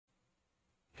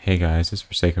Hey guys, it's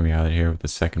Forsaken Reality here with the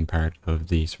second part of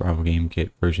the Survival Game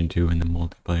Kit version 2 and the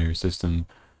multiplayer system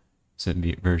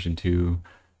version 2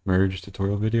 merge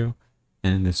tutorial video.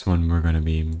 And in this one we're going to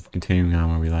be continuing on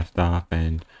where we left off,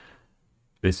 and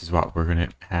this is what we're going to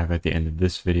have at the end of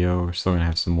this video. We're still going to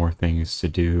have some more things to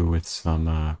do with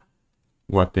some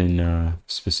weapon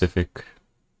specific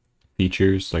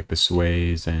features like the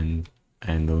sways and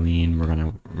the lean. We're going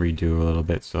to redo a little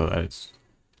bit so that it's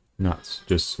not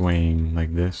just swaying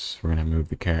like this. We're gonna move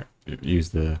the use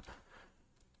the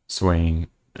swaying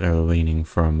or leaning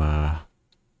from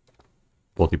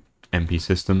multi MP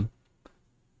system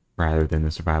rather than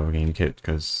the survival game kit,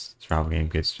 because survival game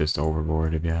kit's just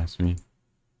overboard if you ask me.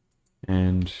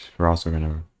 And we're also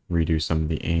gonna redo some of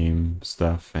the aim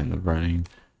stuff and the running.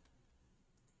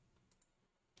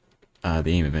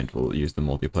 The aim event will use the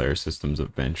multiplayer systems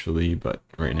eventually, but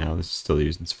right now this is still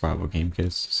using survival game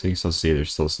kits. So you can still see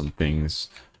there's still some things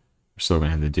we're still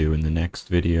gonna have to do in the next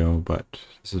video, but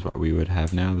this is what we would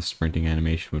have now. The sprinting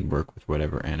animation would work with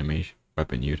whatever animation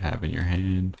weapon you'd have in your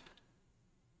hand.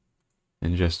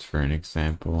 And just for an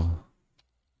example,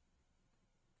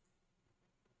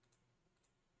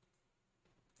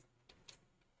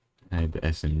 I had the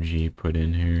SMG put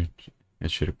in here. I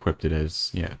should equip it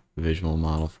as, yeah, the visual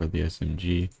model for the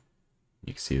SMG.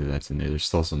 You can see that that's in there. There's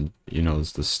still some,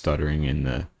 there's the stuttering in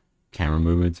the camera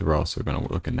movements. We're also going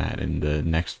to look at that in the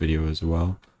next video as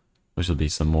well, which will be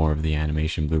some more of the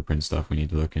animation blueprint stuff we need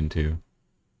to look into.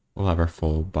 We'll have our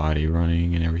full body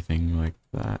running and everything like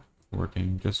that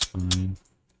working just fine.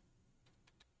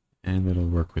 And it'll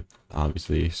work with,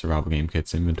 obviously, survival game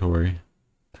kits inventory.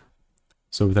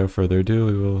 So without further ado,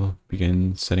 we will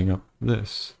begin setting up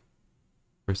this.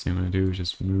 First thing I'm going to do is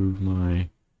just move my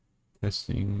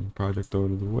testing project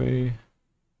out of the way.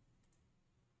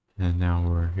 And now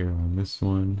we're here on this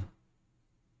one.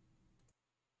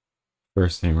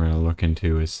 First thing we're going to look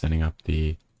into is setting up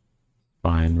the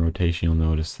spine rotation. You'll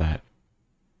notice that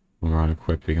when we're on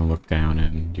equipped, we can look down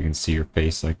and you can see your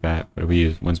face like that. But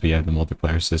once we add the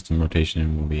multiplayer system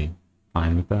rotation, we'll be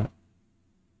fine with that.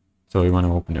 So you want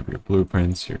to open up your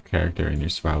blueprints, your character, and your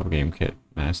survival game kit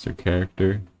master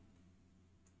character.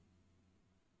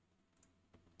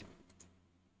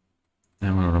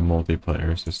 Then we're on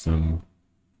multiplayer system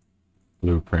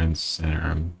blueprints and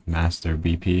our master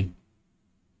BP.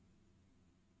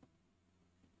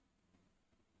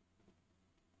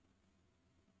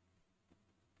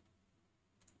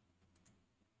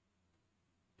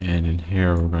 And in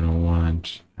here we're going to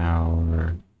want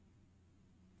our,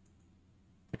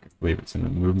 I believe it's in the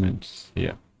movement,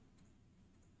 yeah.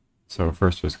 So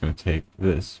first we're just going to take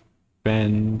this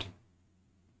bend.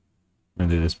 I'm going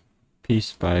to do this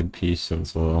piece by piece so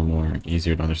it's a little more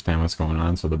easier to understand what's going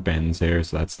on. So the bend's there,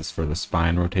 so that's just for the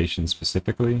spine rotation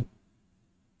specifically.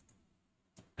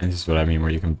 And this is what I mean, where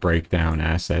you can break down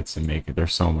assets and make it, they're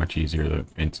so much easier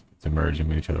to merge them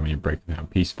with each other when you break them down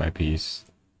piece by piece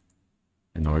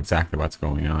and know exactly what's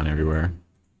going on everywhere.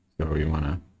 So you want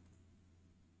to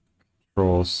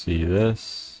Control C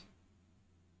this,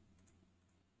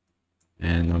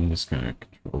 and I'm just going to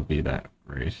Control V that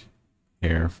right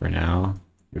here for now.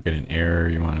 You'll get an error,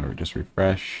 you want to just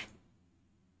refresh,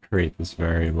 create this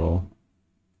variable.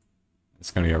 It's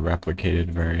going to be a replicated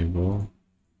variable.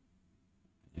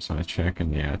 You just want to check,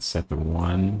 and yeah, it's set to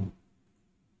 1.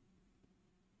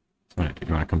 So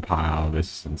you want to compile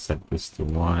this and set this to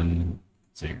 1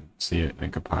 so you can see it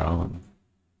and compile. And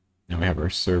now we have our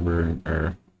server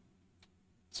or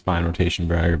spine rotation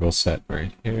variable set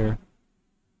right here.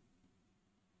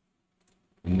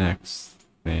 Next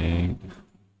thing,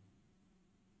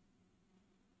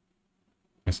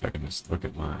 I guess I can just look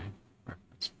at my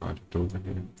reference project over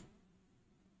here.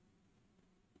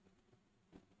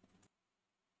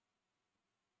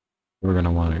 We're going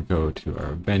to want to go to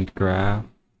our event graph.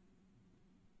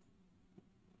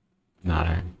 Not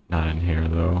in here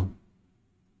though.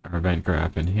 Our event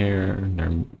graph in here,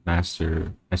 their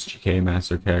master SGK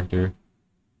master character.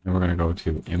 And we're going to go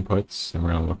to inputs and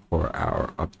we're going to look for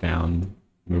our up down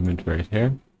movement right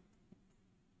here.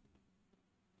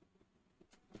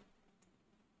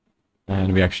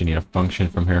 And we actually need a function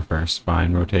from here for our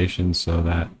spine rotation, so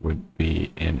that would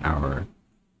be in our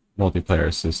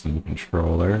multiplayer system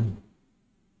controller.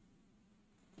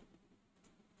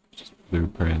 Just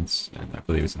blueprints, and I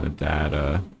believe it's in the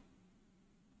data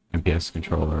MPS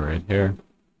controller right here.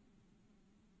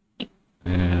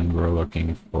 And we're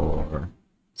looking for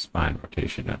spine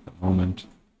rotation at the moment.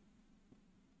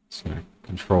 Just gonna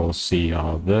Control C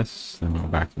all of this, then we'll go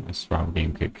back to my survival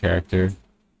game kit character.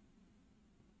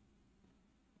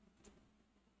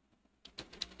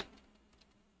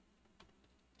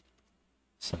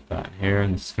 Set that here,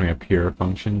 and this is going to be a pure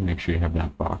function. Make sure you have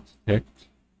that box ticked.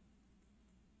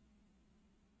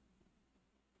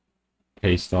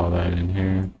 Paste all that in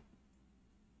here.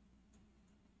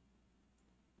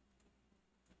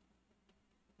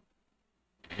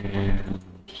 And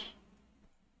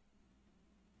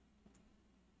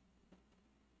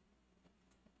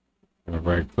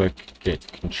right click,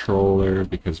 get controller,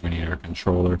 because we need our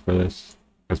controller for this.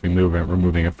 Because we're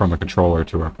moving it from a controller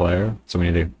to our player. So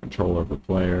we need a controller of the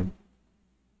player.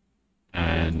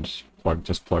 And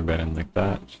just plug that in like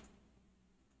that.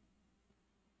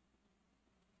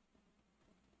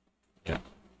 Yeah.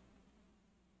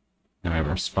 Now we have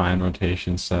our spine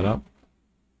rotation set up.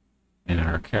 And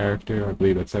our character, I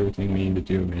believe that's everything we need to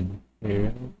do in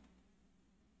here.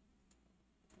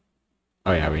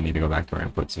 Oh yeah, we need to go back to our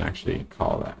inputs and actually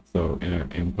call that. So in our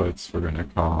inputs, we're going to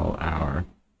call our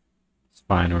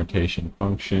spine rotation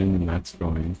function, and that's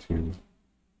going to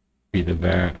be the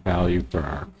value for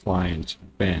our client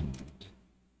bend.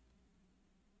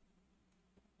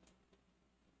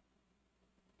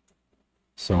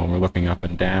 So when we're looking up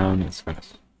and down, it's going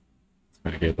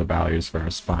to get the values for our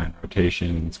spine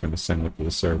rotation. It's going to send it to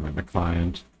the server and the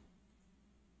client.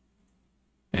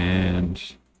 And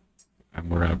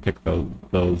we're going to pick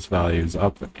those values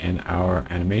up in our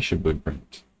animation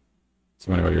blueprint.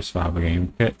 So I'm going to go to your survival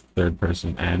game kit, third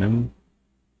person anim.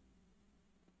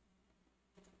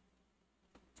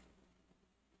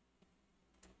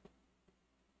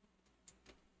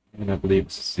 And I believe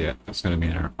this is it. It's going to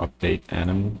be in our update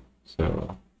anim.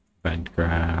 So event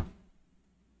graph,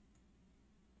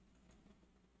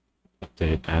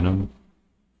 update anim.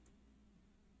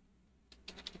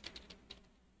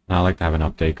 Now I like to have an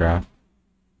update graph.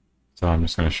 So I'm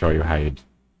just going to show you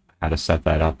how to set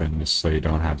that up, and just so you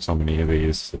don't have so many of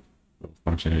these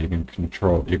functions. You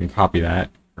can copy that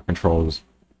or Control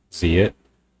Z it,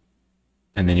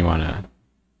 and then you want to,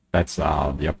 that's the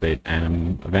update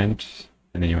anim event,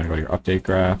 and then you want to go to your update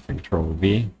graph and Control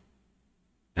V,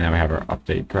 and now we have our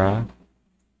update graph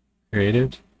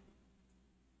created.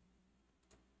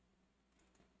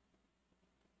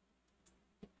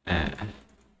 And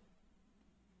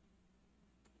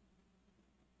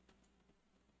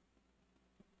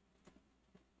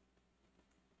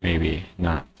maybe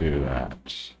not do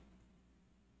that.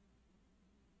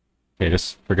 Okay,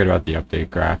 just forget about the update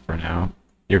graph for now.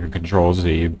 You can Control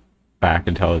Z back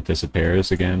until it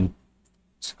disappears again.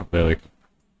 Just completely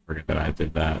forget that I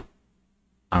did that.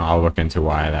 I'll look into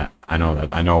why that. I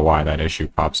know why that issue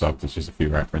pops up. There's just a few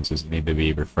references that need to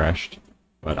be refreshed,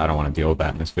 but I don't want to deal with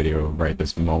that in this video right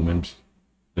this moment.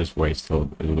 Just waste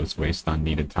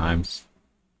unneeded times.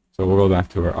 So we'll go back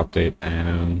to our update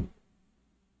and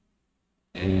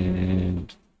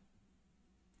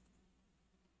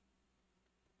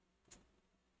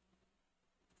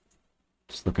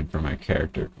just looking for my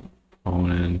character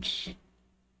component.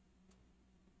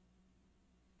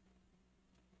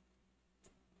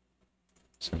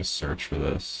 Just gonna search for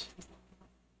this.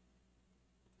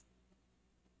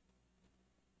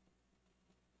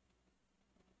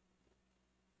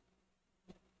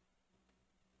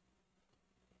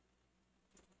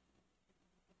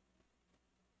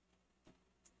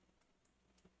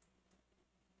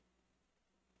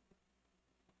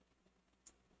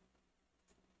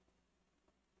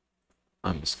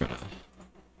 I'm just gonna,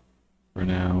 for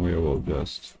now, we will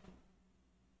just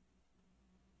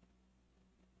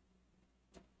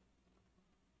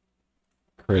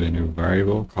create a new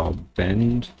variable called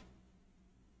bend.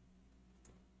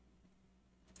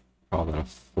 Call that a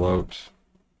float.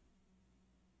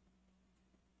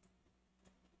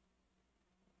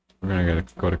 We're gonna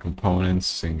go to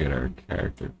components and get our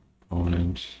character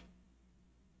component.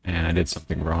 And I did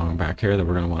something wrong back here that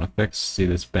we're gonna want to fix. See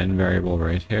this bend variable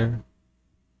right here?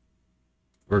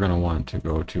 We're going to want to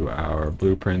go to our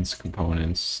blueprints,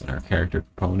 components, and our character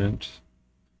component.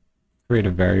 Create a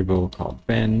variable called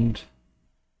bend.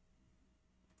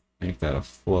 Make that a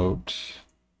float.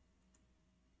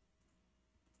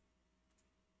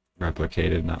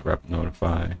 Replicated, not rep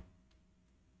notify.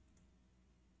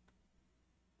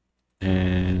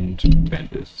 And bend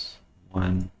is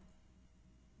 1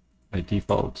 by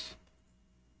default.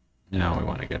 Now we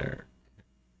want to get our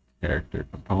character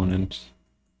component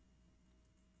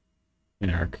in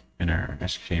our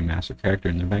SGK master character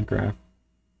in the event graph.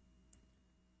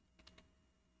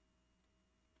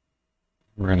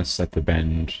 We're going to set the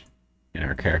bend in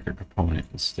our character component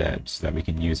instead, so that we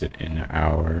can use it in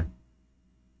our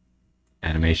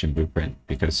animation blueprint,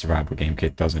 because survival game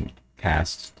kit doesn't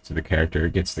cast to the character,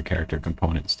 it gets the character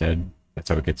component instead. That's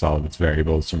how it gets all of its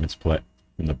variables from its for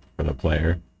the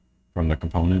player from the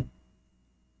component.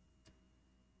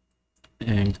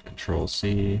 And Control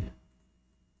C,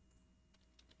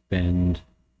 bend,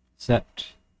 set,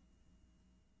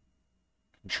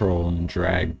 Control and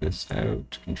drag this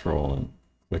out, Control and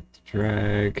click to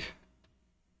drag.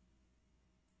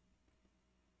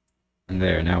 And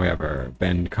there, now we have our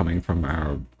bend coming from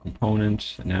our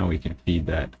component. And now we can feed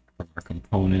that from our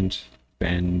component,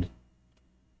 bend.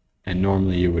 And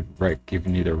normally you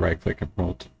can either right click and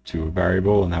promote to a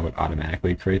variable and that would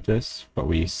automatically create this, but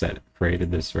we created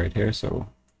this right here, so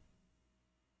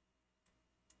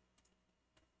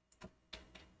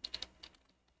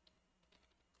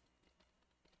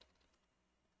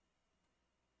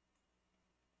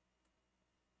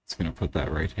it's gonna put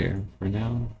that right here for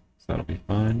now, so that'll be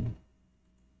fine.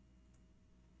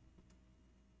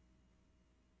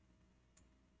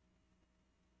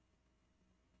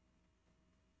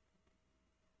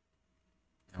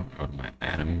 I'll go to my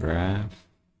atom graph.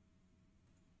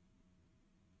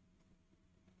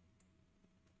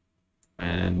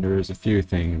 And there's a few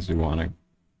things we want to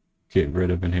get rid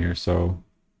of in here. So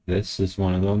this is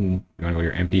one of them. You want to go to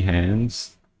your empty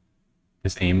hands.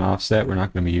 This aim offset, we're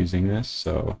not going to be using this.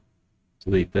 So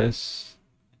delete this.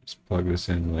 Just plug this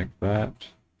in like that.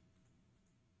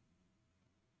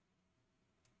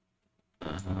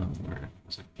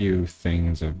 There's a few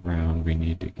things around we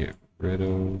need to get rid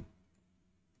of.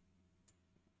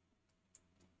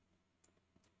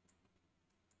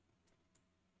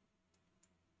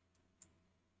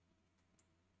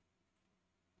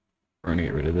 We're going to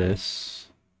get rid of this.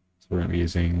 So we're going to be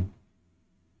using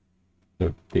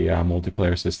the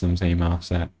multiplayer systems aim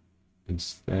offset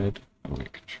instead. Oh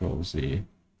wait, Control Z.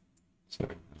 So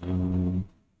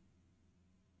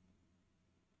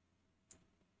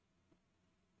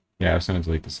yeah, I was going to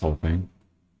delete this whole thing.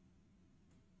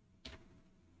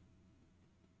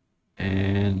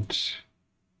 And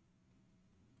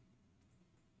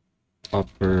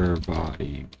upper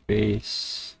body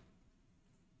base.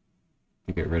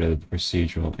 To get rid of the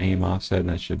procedural aim offset,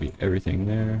 that should be everything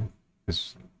there.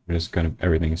 Because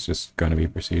everything's just gonna be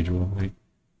procedural. Like,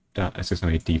 it's just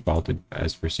gonna be defaulted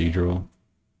as procedural.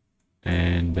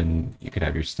 And then you could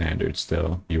have your standard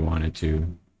still if you wanted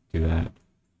to do that.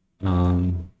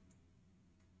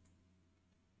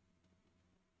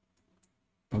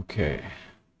 Okay,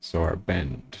 so our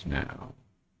bend now.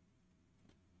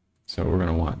 So we're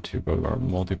gonna want to go to our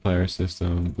multiplayer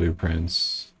system,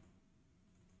 blueprints.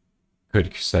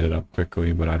 Could set it up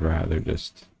quickly, but I'd rather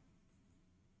just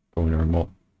go into our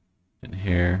in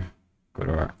here, go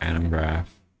to our atom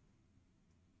graph.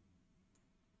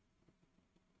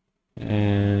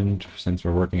 And since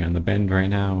we're working on the bend right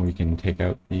now, we can take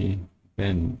out the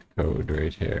bend code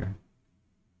right here.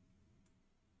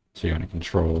 So you're going to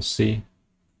Control C,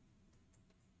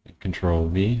 Control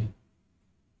V.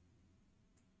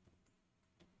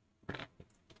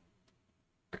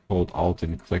 Hold Alt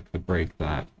and click to break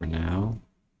that for now.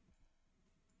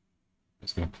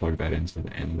 Just going to plug that into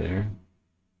the end there.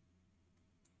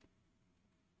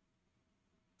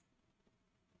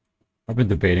 I've been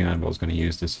debating on if I was going to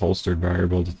use this holstered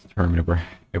variable to determine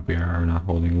if we are or not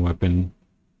holding a weapon.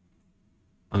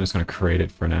 I'm just going to create it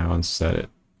for now and set it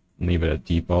and leave it at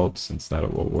default since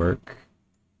that will work.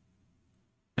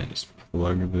 And just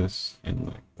plug this in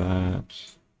like that.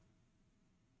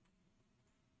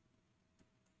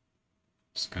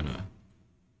 Just gonna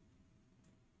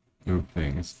move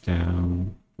things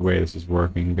down. The way this is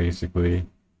working basically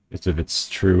is if it's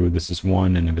true, this is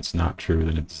 1, and if it's not true,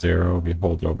 then it's 0. If you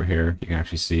hold it over here, you can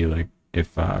actually see like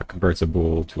if converts a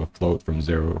bool to a float from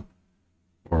 0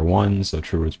 or 1, so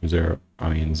true is 0,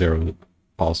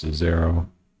 false is 0,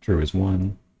 true is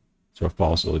 1. So a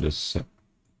false will just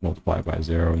multiply by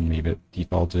 0 and leave it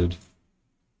defaulted.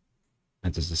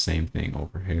 That does the same thing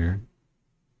over here.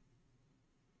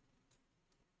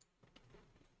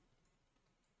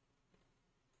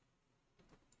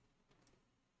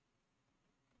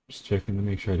 Just checking to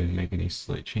make sure I didn't make any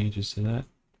slight changes to that.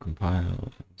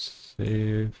 Compile and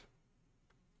save.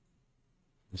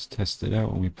 Let's test it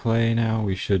out when we play now.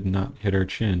 We should not hit our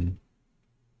chin.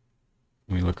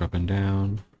 When we look up and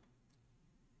down.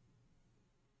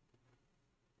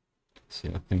 See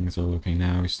how things are looking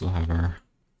now. We still have our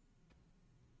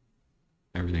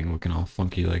everything looking all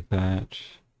funky like that.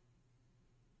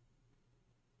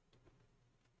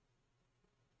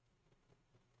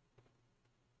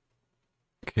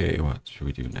 Okay, what should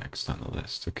we do next on the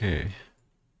list? Okay.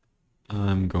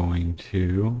 I'm going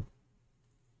to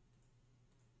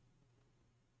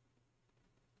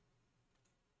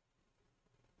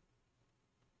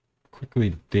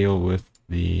quickly deal with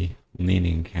the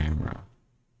leaning camera.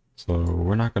 So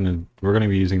we're gonna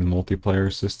be using the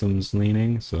multiplayer systems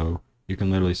leaning. So you can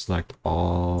literally select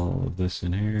all of this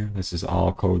in here. This is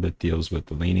all code that deals with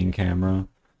the leaning camera,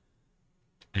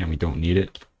 and we don't need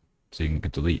it, so you can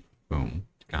delete. Boom,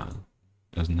 gone.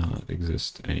 Does not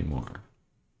exist anymore.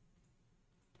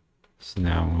 So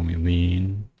now when we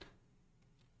lean,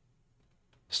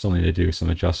 still need to do some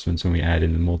adjustments when we add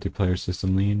in the multiplayer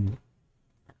system lean.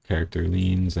 Our character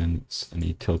leans and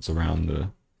he tilts around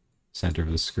the center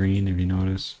of the screen, if you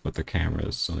notice, but the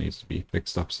camera still needs to be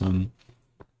fixed up some,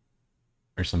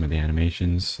 or some of the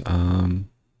animations.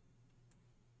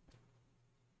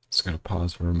 Just gonna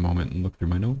pause for a moment and look through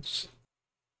my notes.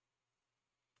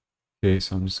 Okay,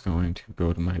 so I'm just going to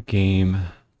go to my game,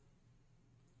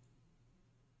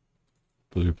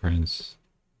 blueprints,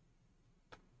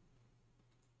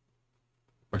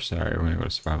 or sorry, we're gonna go to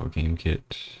survival game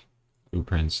kit,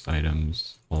 blueprints,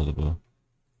 items, foldable,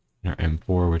 and our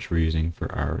M4, which we're using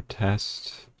for our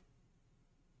test.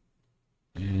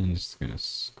 And just gonna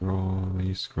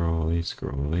scrolly.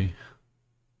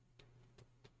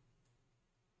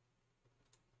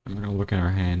 And we're gonna look at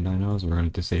our hand dinos. We're gonna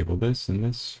disable this and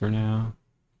this for now.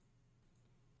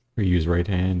 We use right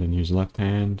hand and use left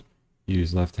hand.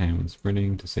 Use left hand when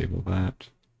sprinting, disable that.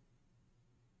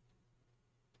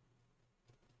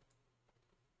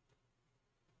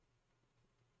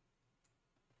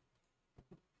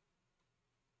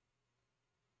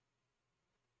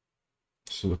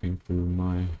 Just looking through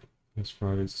my test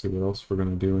projects, see what else we're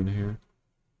gonna do in here.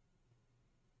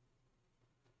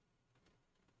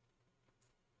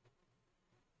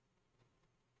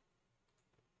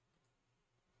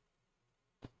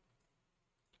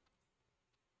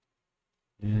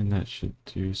 And that should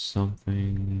do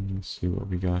something. Let's see what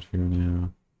we got here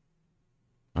now.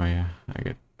 Oh yeah,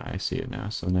 I see it now.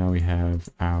 So now we have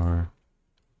our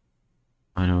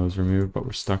dinos removed, but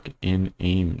we're stuck in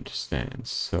aimed stance.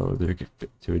 So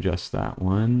to adjust that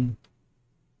one,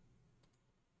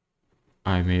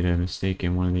 I made a mistake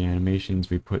in one of the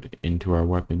animations we put into our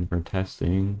weapon for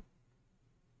testing.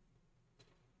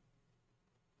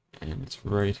 And it's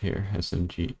right here,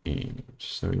 SMG aim.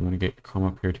 So you want to come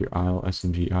up here to your idle,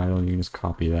 SMG idle, and you can just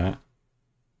copy that.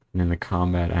 And then the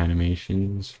combat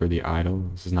animations for the idle,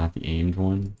 this is not the aimed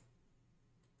one.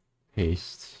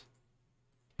 Paste,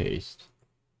 paste.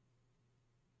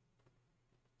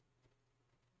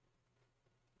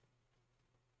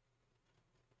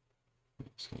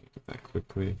 Just gonna get that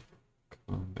quickly.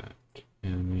 Combat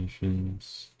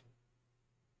animations.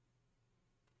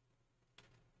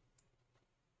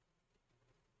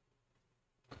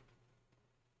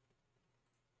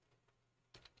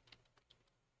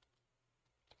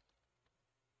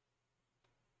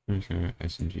 I'm just gonna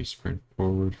SMG sprint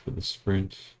forward for the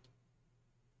sprint.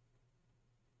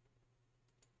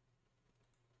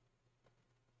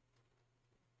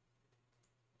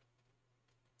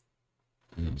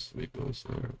 And just leave those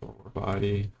there, lower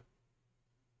body.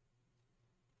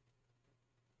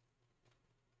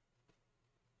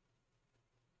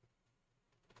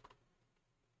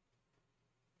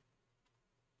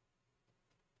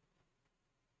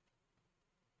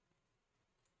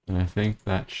 And I think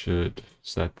that should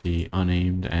set the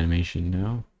unaimed animation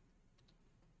now.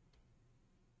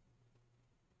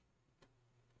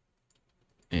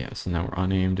 Yeah, so now we're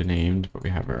unaimed and aimed, but we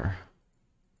have our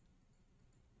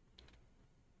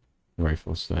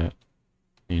rifle set.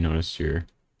 And you notice your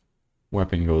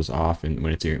weapon goes off and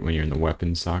when you're in the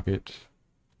weapon socket.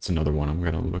 It's another one I'm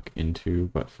gonna look into,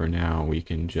 but for now we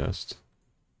can just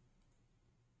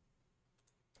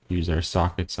use our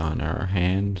sockets on our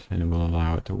hand and it will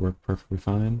allow it to work perfectly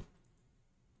fine.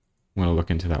 I'm gonna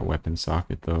look into that weapon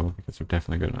socket though, because we're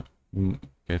definitely gonna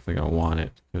want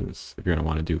it, because if you're gonna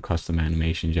want to do custom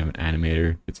animations, you have an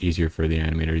animator. It's easier for the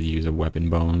animator to use a weapon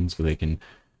bone so they can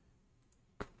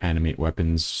animate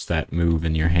weapons that move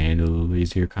in your hand a little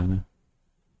easier, kind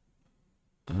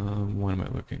of. What am I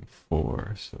looking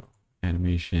for? So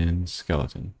animation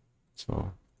skeleton.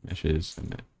 So meshes and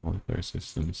then multiplayer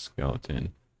system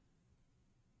skeleton.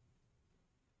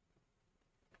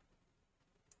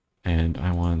 And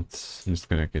I'm just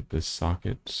gonna get this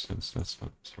socket since that's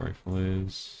what this rifle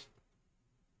is.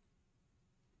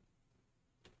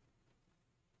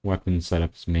 Weapon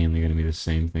setup is mainly going to be the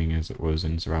same thing as it was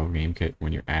in Survival Game Kit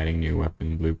when you're adding new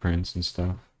weapon blueprints and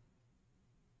stuff.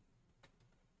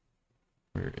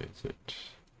 Where is it?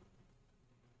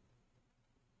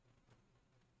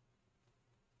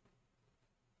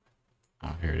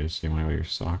 Oh, here it is. So you want all your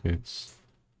sockets.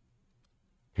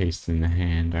 Paste in the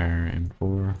hand our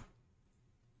M4.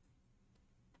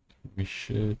 We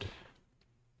should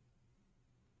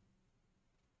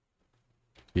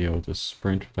be able to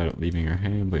sprint without it leaving our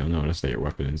hand, but you'll notice that your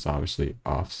weapon is obviously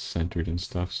off-centered and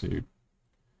stuff, so you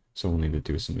So we'll need to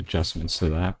do some adjustments to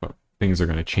that, but things are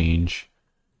going to change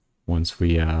once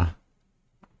we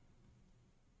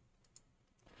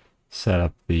set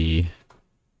up the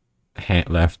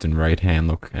left and right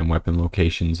hand and weapon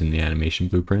locations in the animation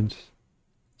blueprint.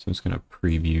 So I'm just going to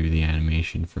preview the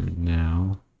animation from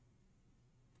now.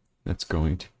 That's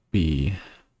going to be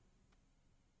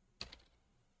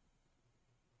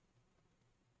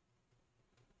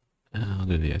I'll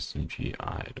do the SMG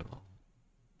idle.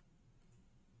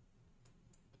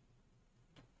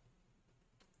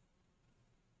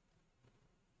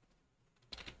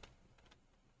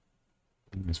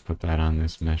 Let's put that on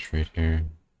this mesh right here.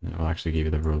 It will actually give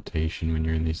you the rotation when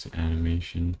you're in this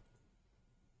animation.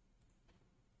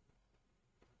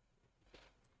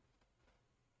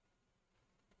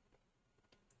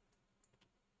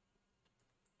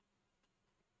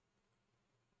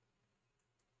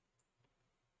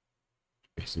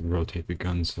 Basically rotate the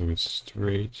gun so it's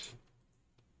straight.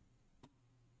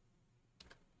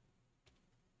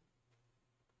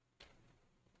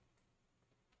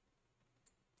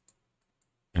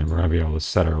 And we're going to be able to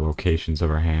set our locations of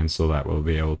our hands so that we'll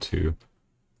be able to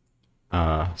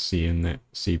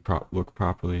look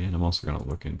properly. And I'm also going to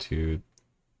look into,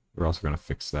 we're also going to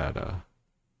fix that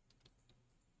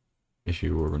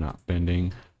issue where we're not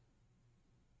bending.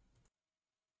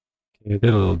 Okay, I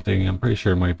did a little digging. I'm pretty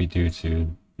sure it might be due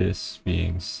to this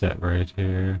being set right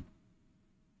here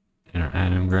in our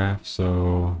anim graph.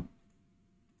 So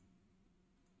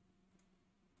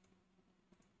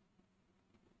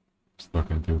just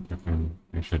looking through,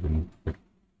 make sure I didn't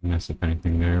mess up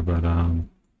anything there, but we're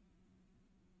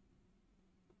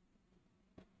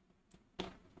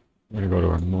gonna go to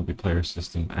our multiplayer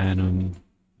system anim.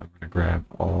 I'm gonna grab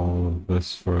all of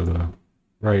this for the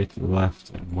right, left,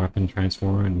 and weapon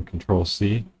transform and Control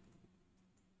C.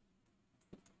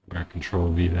 We're gonna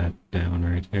Control V that down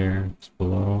right here. It's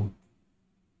below.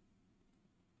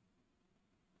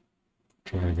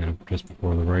 Try to get it just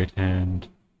before the right hand.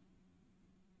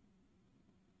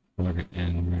 Plug it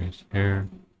in right here.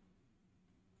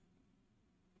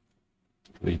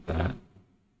 Delete that.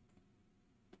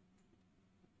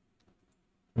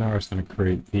 Now we're just going to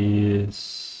create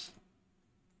these.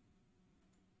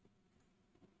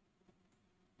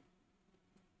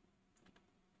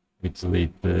 We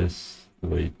delete this,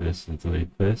 and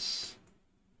delete this.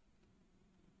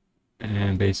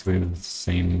 And basically the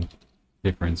same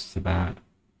difference to that.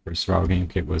 For survival game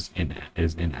kit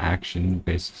is in action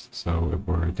based, so if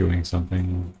we're doing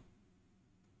something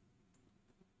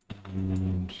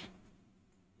and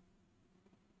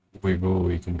wiggle,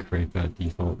 we can create that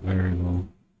default variable.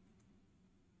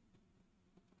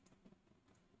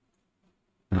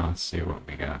 Now let's see what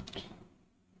we got.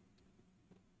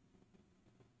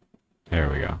 There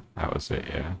we go. That was it,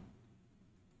 yeah.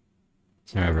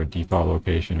 So we have our default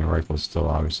location. Our rifle's still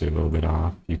obviously a little bit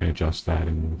off. You can adjust that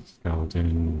in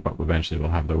skeleton, but eventually we'll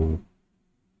have the... Well,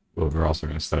 we're also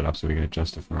going to set it up so we can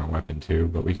adjust it from our weapon too,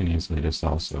 but we can easily just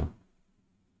also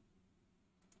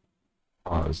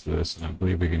pause this, and I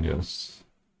believe we can just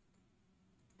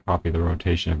copy the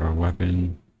rotation of our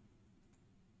weapon,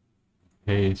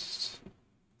 paste,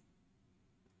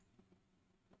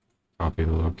 copy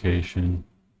the location,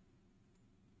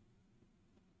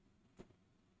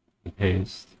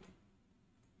 paste.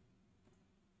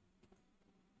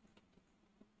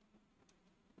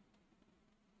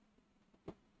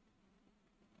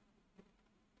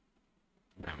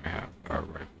 Now we have our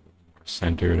rifle more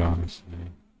centered, obviously.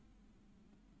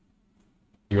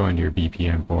 You go into your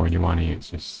BPM board, you want to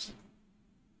use just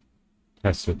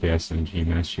test with the SMG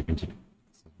mesh. You can do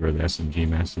where the SMG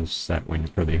mesh is set when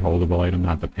for the holdable item,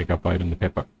 not the pickup item.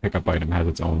 The pickup item has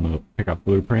its own little pickup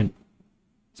blueprint,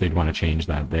 so you'd want to change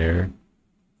that there.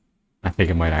 I think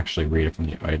it might actually read it from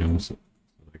the items. So,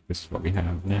 like, this is what we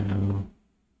have now.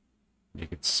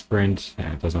 Make it sprint,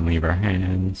 and it doesn't leave our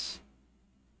hands.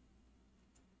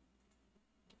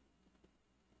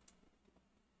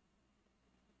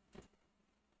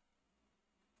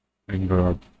 We can go to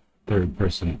our third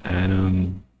person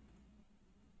anim.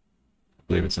 I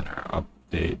believe it's in our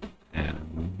update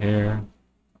anim here.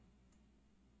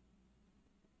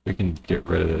 We can get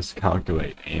rid of this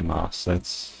calculate aim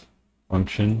offsets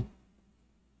function.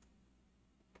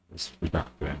 We're not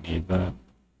going to need that.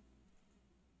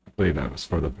 I believe that was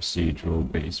for the procedural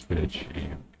base pitch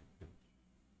aim.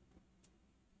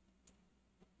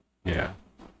 Yeah.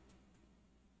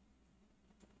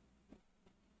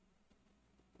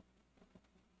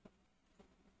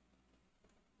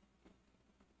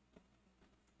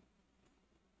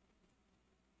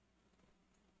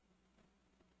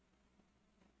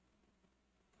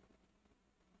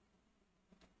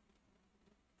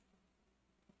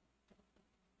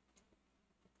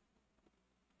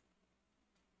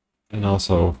 And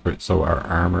also, so our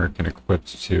armor can equip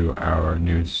to our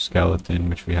new skeleton,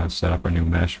 which we have set up, our new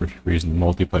mesh, which we're using the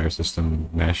multiplayer system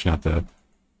mesh, not the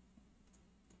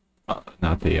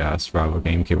survival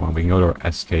game kit one. We can go to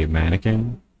our SK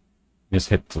mannequin, just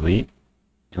hit delete.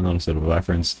 You'll notice it'll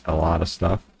reference a lot of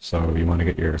stuff. So you want to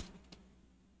get your,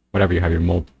 whatever you have your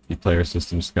multiplayer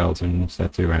system skeleton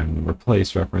set to, and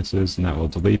replace references, and that will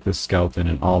delete the skeleton,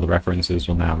 and all the references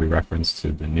will now be referenced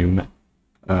to the new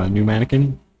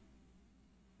mannequin.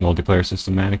 Multiplayer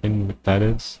system mannequin, that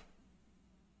is.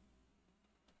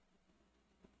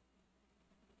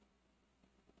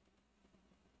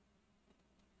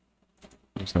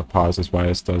 I'm just gonna pause this while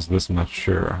this does this. I'm not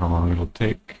sure how long it'll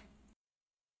take.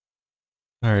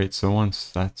 Alright, so once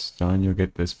that's done, you'll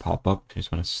get this pop-up. You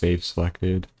just want to save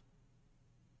selected.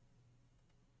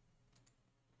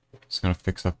 Just gonna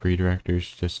fix up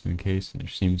redirectors just in case. There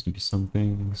seems to be some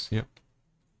things. Yep.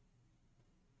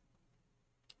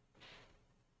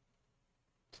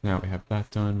 So now we have that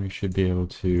done. We should be able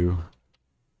to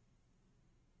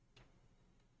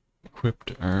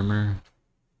equip armor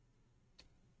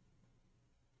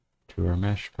to our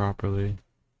mesh properly.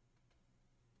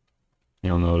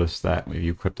 You'll notice that if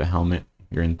you equip the helmet,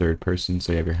 you're in third person,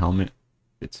 so you have your helmet,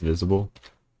 it's visible.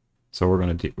 So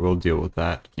we'll deal with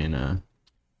that in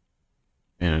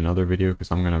another video,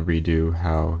 because I'm gonna redo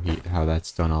how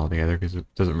that's done all together, because it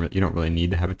doesn't really, you don't really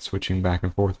need to have it switching back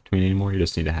and forth between anymore. You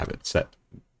just need to have it set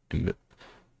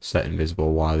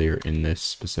invisible while you're in this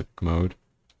specific mode.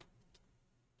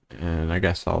 And I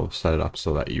guess I'll set it up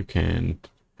so that you can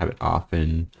have it off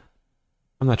in,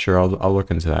 I'm not sure, I'll look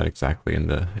into that exactly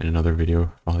in another video, if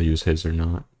I'll use his or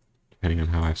not, depending on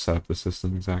how I've set up the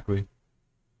system exactly.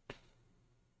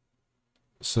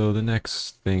 So the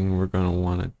next thing we're going to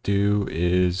want to do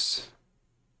is,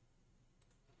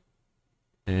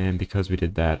 and because we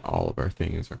did that, all of our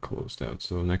things are closed out.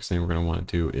 So the next thing we're going to want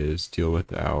to do is deal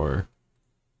with our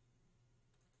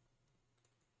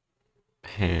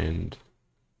hand,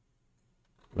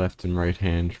 left and right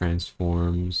hand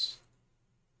transforms,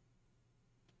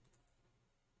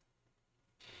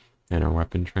 and our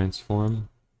weapon transform.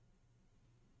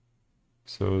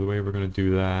 So the way we're going to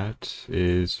do that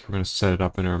is we're going to set it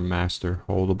up in our master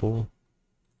holdable.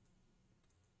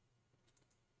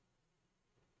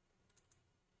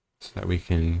 So that we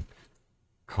can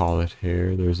call it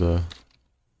here. There's a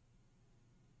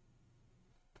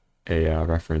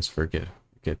reference for get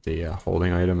the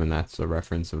holding item, and that's a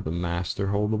reference of the master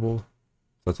holdable. So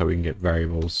that's how we can get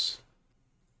variables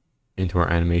into our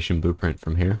animation blueprint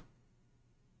from here.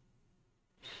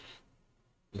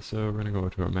 So we're gonna go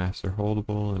to our master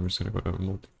holdable, and we're just gonna go to our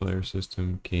multiplayer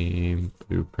system, game,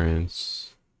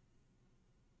 blueprints,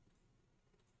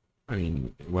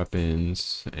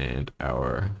 weapons, and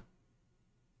our,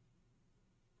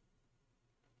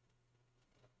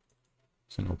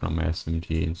 just gonna open up my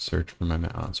SMG and search for my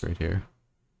mouse right here.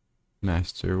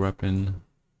 Master weapon.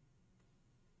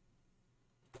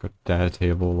 Go to data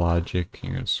table, logic.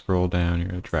 You're gonna scroll down, you're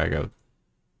gonna drag out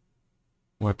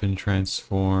weapon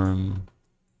transform,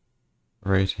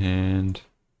 right hand,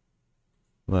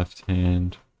 left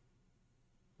hand.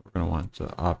 We're going to want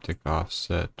the optic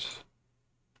offset,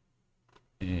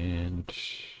 and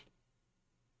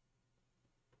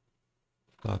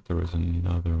thought there was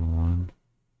another one.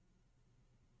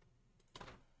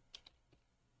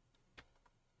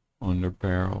 Under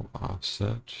barrel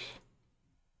offset.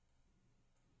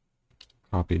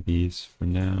 Copy these for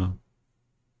now.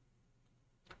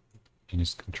 You can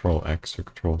just Control X or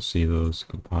Control C those,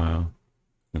 compile.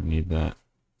 Don't need that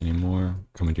anymore.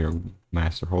 Come into your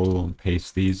master holdable and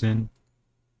paste these in.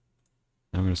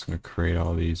 Now I'm just going to create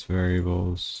all these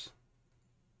variables.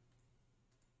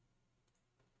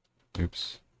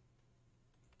 Oops.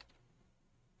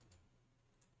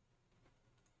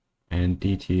 And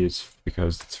DT is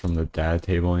because it's from the data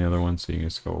table on the other one, so you can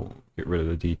just go get rid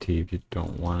of the DT if you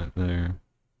don't want it there.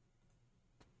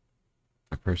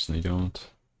 I personally don't.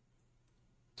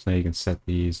 So now you can set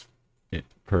these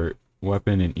per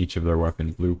weapon in each of their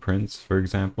weapon blueprints, for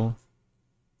example.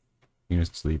 You can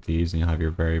just delete these and you'll have your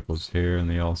variables here, and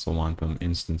they also want them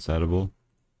instance editable.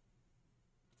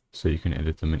 So you can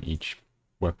edit them in each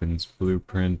weapon's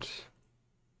blueprint.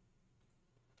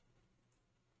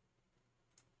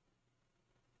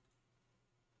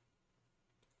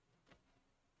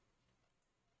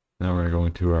 Now we're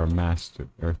going to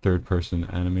our third person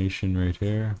animation right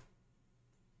here.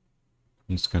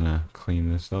 I'm just gonna clean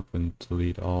this up and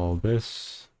delete all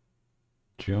this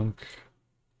junk.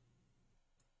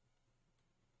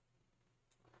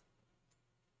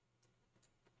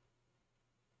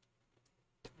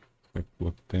 Quick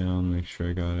look down, make sure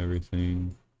I got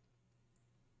everything.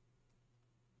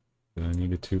 Did I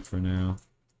need a 2 for now?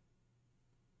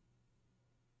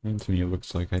 And to me it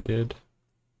looks like I did.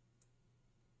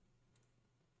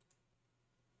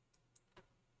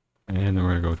 And then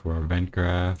we're going to go to our event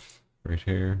graph right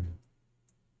here.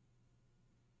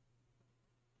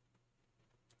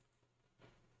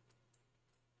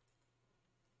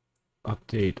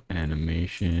 Update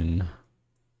animation.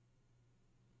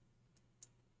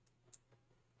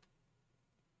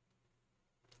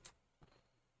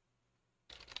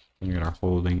 We got our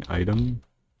holding item.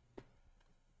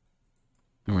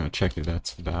 And we're going to check if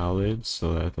that's valid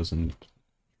so that it doesn't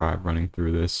try running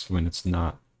through this when it's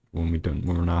not, when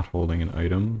we're not holding an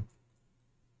item.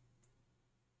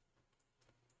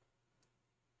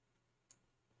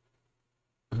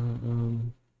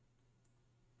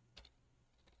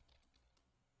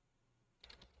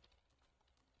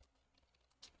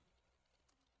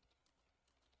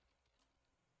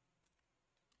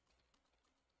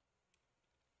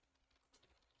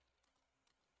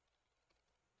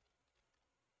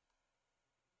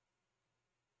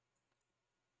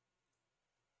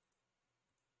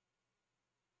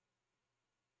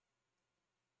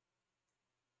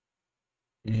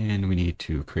 And we need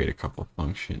to create a couple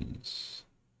functions.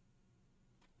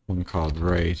 One called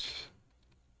right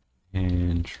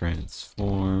and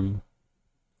transform.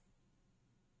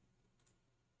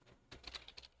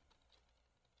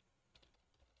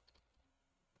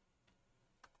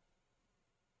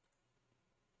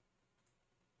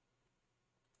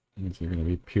 These are going to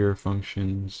be pure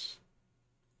functions.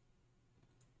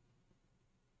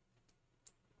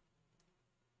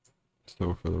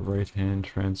 So for the right hand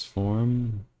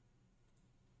transform,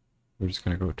 we're just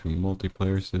going to go to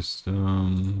multiplayer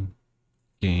system,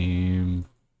 game,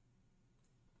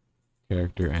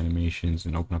 character animations,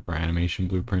 and open up our animation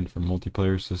blueprint for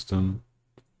multiplayer system.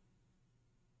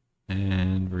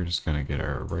 And we're just going to get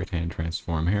our right hand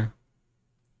transform here.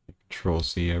 Control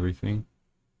C everything.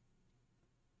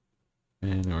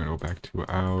 And then we're going to go back to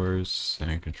ours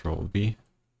and Control V.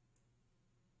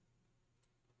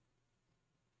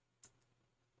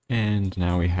 And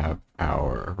now we have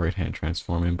our right hand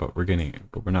transforming, but we're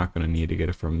not going to need to get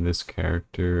it from this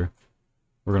character.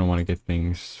 We're going to want to get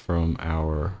things from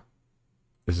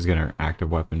this is getting our active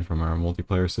weapon from our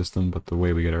multiplayer system, but the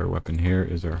way we get our weapon here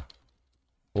is our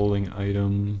holding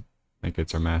item. That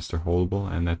gets our master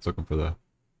holdable, and that's looking for the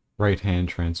right hand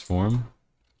transform.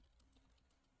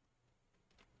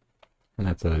 And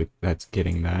that's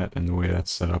getting that, and the way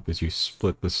that's set up is you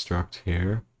split the struct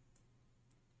here,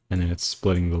 and then it's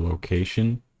splitting the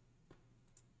location.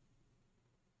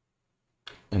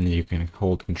 And then you can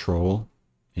hold control,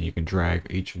 and you can drag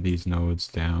each of these nodes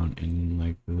down in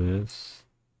like this.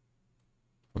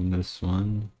 From this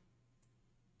one.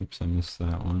 Oops, I missed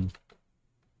that one.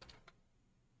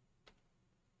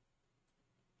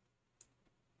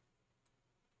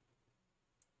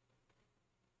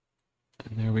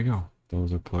 And there we go.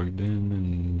 Those are plugged in,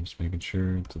 and just making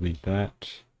sure to delete that.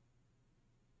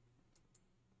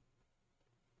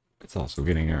 It's also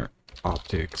getting our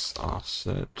optics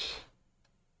offset.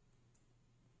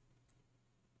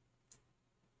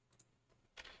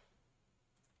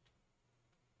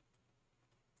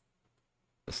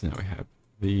 So now we have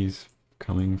these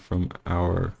coming from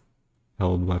our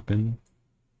held weapon.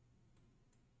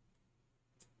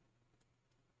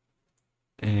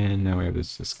 And now we have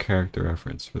this character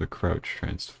reference for the crouch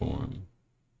transform.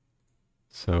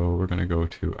 So we're going to go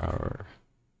to our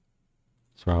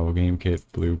survival game kit,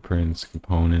 blueprints,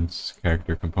 components,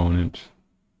 character component.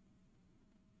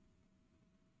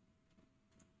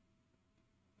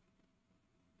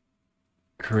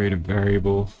 Create a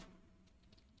variable.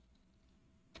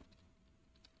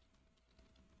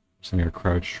 So your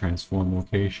crouch transform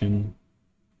location.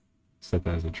 Set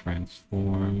that as a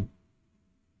transform.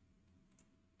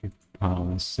 Compile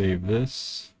and save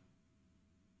this.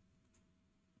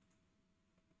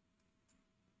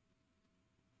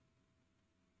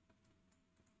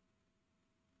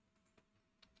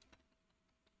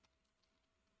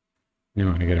 You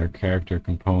want to get our character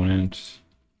component.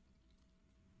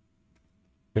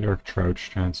 Get our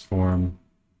crouch transform.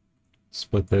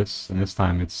 Split this, and this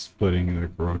time it's splitting the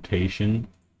rotation.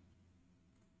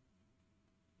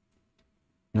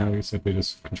 Now we simply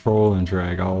just control and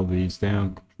drag all of these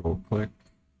down. Control click.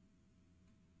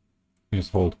 You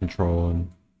just hold control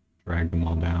and drag them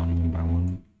all down one by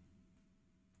one.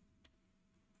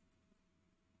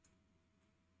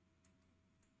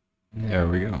 There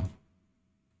we go.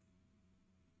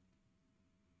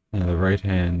 Now the right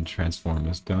hand transform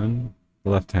is done. The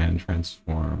left hand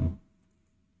transform.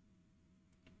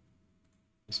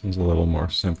 This one's a little more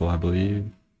simple, I believe.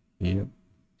 Yep. You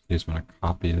just want to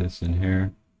copy this in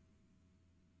here.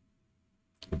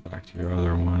 Go back to your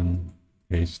other one,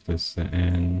 paste this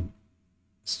in.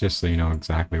 It's just so you know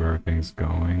exactly where everything's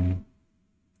going.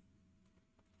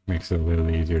 Makes it a little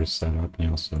easier to set up, and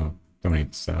you also don't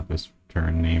need to set up this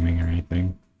turn naming or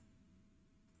anything.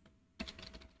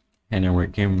 And in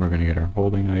again, we're going to get our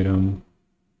holding item.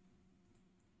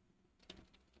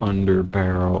 Under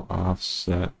barrel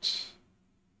offset.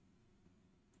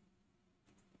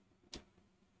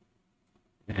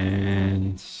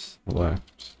 And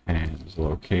left hand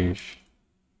location.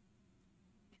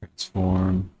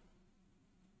 Transform.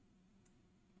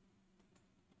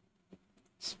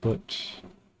 Split.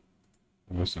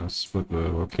 I'm just going to split the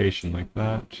location like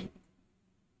that.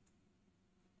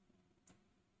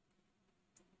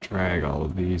 Drag all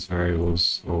of these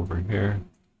variables over here.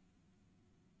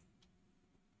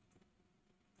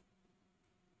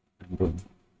 And boom.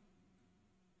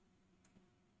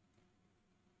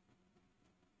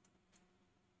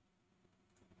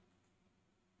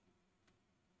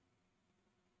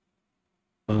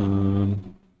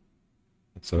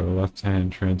 That's our left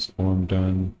hand transform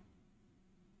done.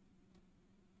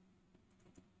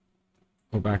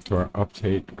 Go back to our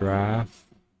update graph.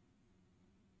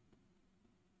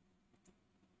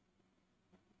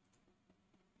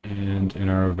 And in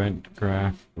our event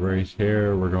graph right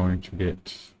here, we're going to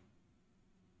get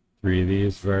 3 of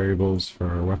these variables for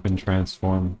our weapon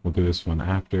transform. We'll do this one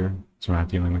after, so we're not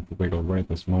dealing with the wiggle right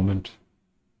this moment.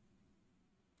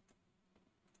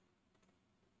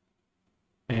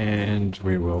 And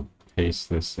we will paste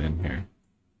this in here.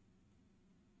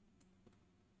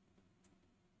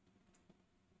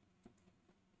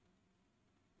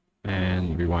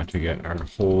 And we want to get our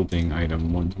holding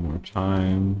item one more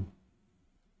time.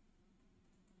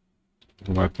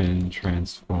 Weapon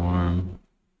transform.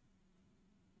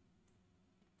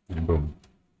 And boom.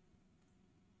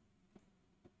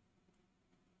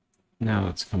 Now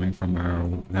it's coming from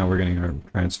our, now we're getting our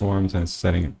transforms and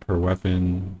setting it per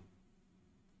weapon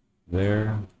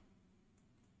there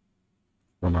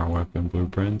from our weapon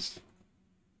blueprints.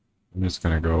 I'm just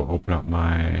gonna go open up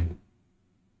my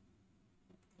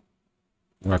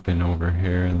weapon over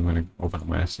here, and I'm gonna open up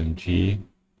my SMG.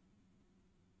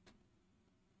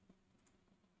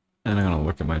 And I'm gonna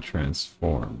look at my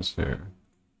transforms here.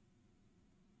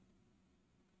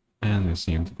 And they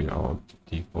seem to be all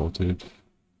defaulted.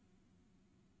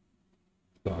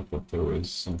 Thought that there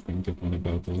was something different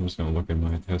about those. I'm just gonna look at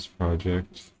my test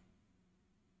project.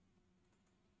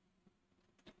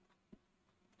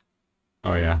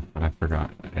 Oh yeah, I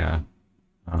forgot. Yeah.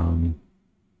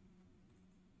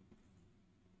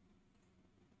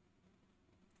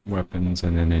 Weapons,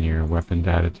 and then in your weapon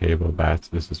data table,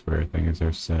 this is where things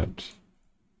are set.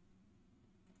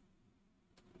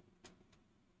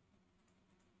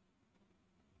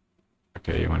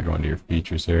 Okay, you want to go into your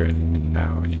features here, and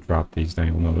now when you drop these down,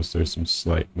 you'll notice there's some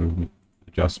slight movement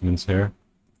adjustments here.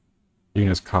 You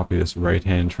can just copy this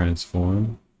right-hand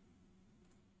transform.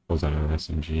 Pulls out of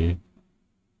SMG.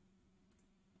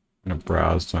 I'm going to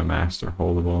browse to my master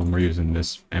holdable, and we're using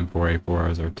this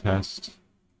M4A4 as our test.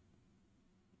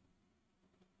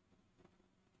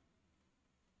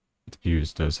 The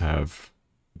Fuse does have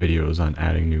videos on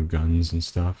adding new guns and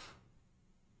stuff,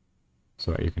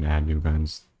 so you can add new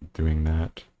guns doing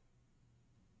that.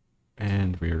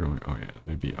 And we are going, oh yeah,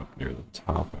 they'd be up near the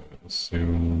top, I would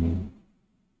assume.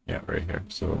 Yeah, right here.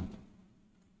 So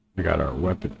we got our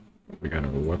weapon,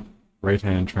 right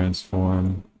hand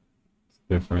transform. It's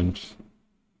different.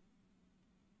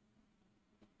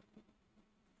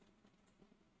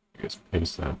 Just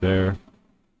paste that there.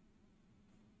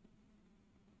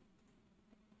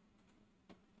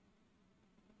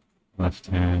 Left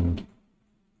hand.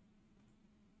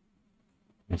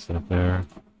 Paste that there.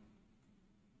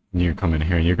 And you come in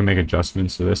here and you can make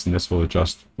adjustments to this, and this will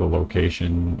adjust the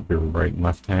location of your right and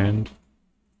left hand.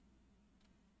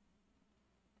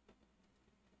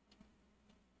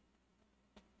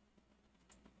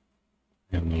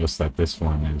 And notice that this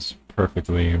one is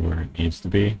perfectly where it needs to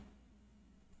be.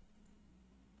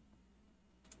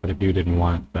 But if you didn't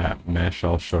want that mesh,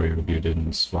 I'll show you if you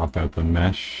didn't swap out the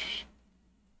mesh.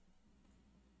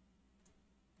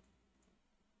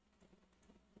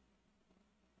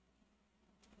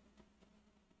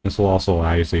 This will also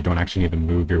allow you so you don't actually need to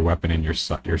move your weapon in your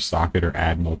socket or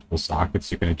add multiple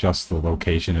sockets. You can adjust the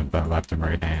location of the left and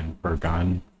right hand per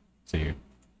gun. So you'll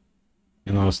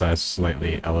notice that's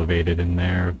slightly elevated in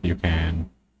there. You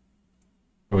can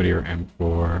go to your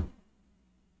M4.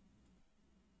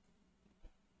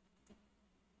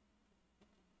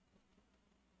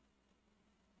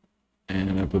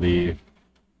 And I believe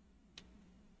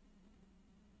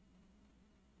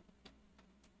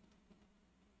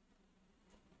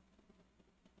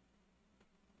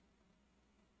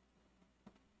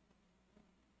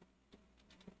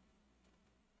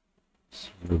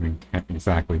Removing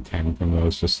exactly 10 from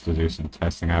those just to do some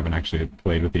testing. I haven't actually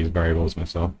played with these variables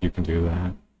myself. You can do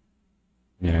that.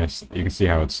 Yes, you can see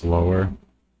how it's lower.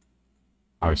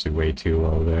 Obviously way too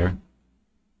low there.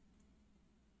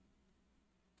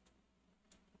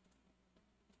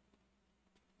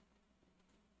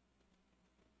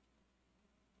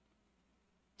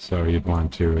 So you'd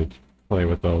want to play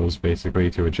with those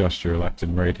basically to adjust your left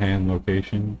and right hand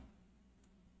location.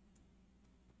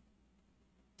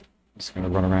 Just gonna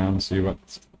run around, see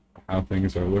how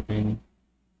things are looking.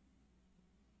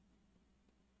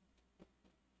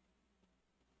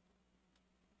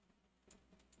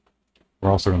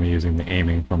 We're also going to be using the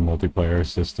aiming from multiplayer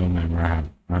system, and we're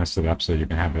going to set up so you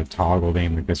can have a toggled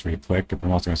aim like this when you click.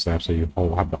 I'm also going to set up so you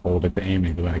have to hold it to aim,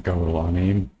 and if you let it go, it'll on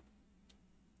aim.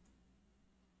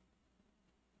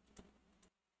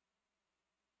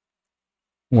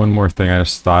 One more thing I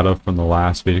just thought of from the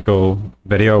last video,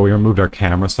 we removed our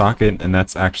camera socket, and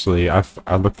that's actually, I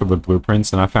looked for the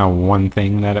blueprints, and I found one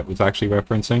thing that it was actually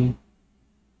referencing.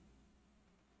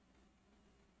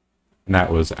 And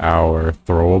that was our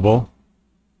throwable.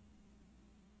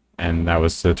 And that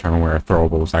was to determine where a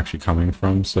throwable was actually coming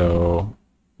from. So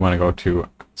I want to go to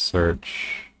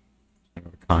search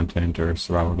content or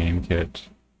survival game kit.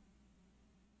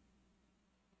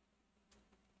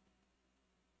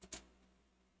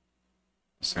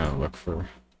 Just gonna look for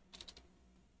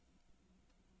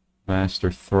master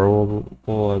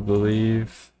throwable, I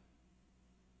believe.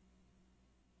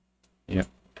 Yep,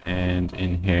 and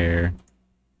in here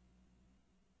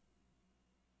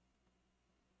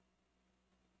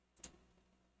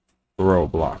throw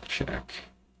block check.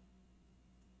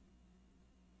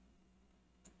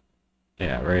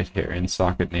 Yeah, right here in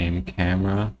socket name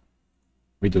camera.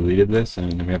 We deleted this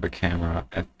and we have a camera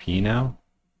FP now.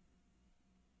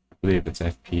 I believe it's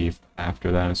FP.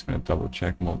 After that, I'm just going to double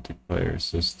check multiplayer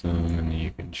system, and you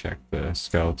can check the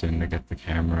skeleton to get the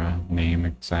camera name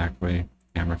exactly.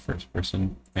 Camera first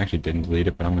person. I actually didn't delete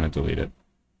it, but I'm going to delete it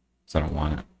because I don't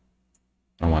want it.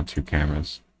 I don't want two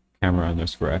cameras. Camera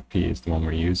underscore FP is the one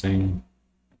we're using.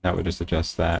 That would just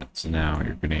adjust that. So now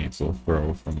your grenades will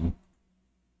throw from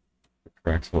the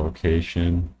correct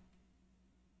location.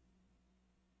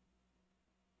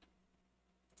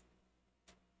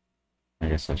 I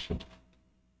guess I should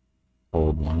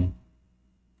hold one.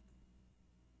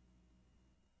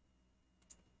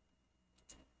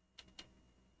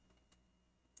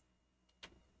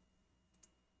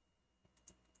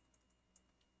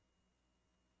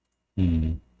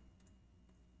 It's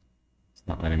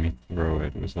not letting me throw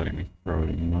it. It was letting me throw it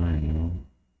in mine,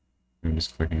 though. I'm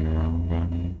just clicking the wrong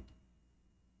button.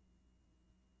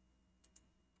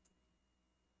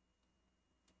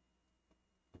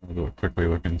 I'll quickly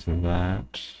look into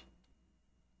that.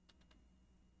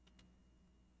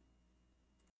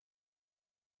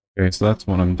 Okay, so that's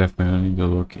one I'm definitely going to need to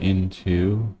look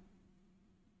into.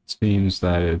 It seems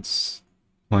that it's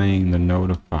playing the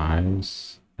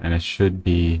notifies, and it should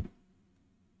be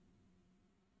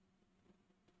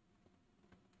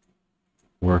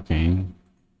working,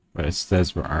 but it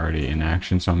says we're already in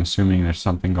action, so I'm assuming there's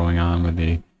something going on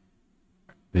where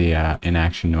the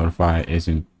inaction notify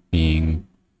isn't being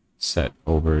set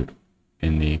over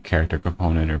in the character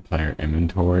component or player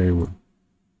inventory,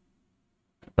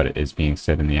 but it is being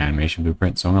set in the animation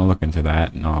blueprint. So I'm going to look into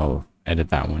that, and I'll edit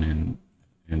that one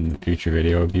in the future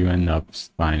video. If you end up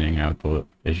finding out the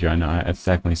issue, I know it's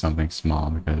definitely something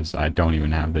small because I don't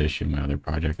even have the issue in my other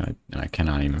project, and I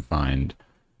cannot even find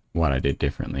what I did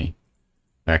differently.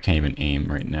 I can't even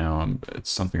aim right now.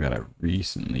 It's something that I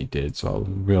recently did, so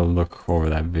we'll look over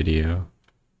that video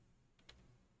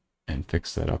and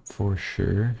fix that up for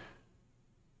sure.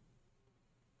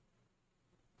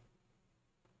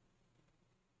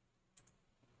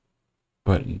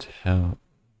 But until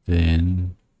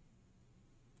then,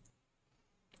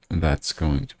 that's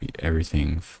going to be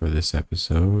everything for this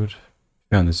episode. If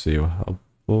you found this video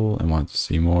helpful and want to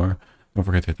see more, don't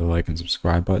forget to hit the like and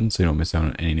subscribe button so you don't miss out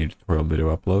on any new tutorial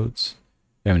video uploads.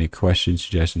 If you have any questions,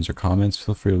 suggestions, or comments,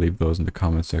 feel free to leave those in the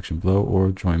comment section below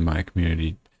or join my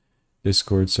community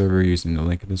Discord server using the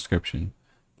link in the description.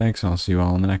 Thanks, and I'll see you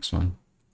all in the next one.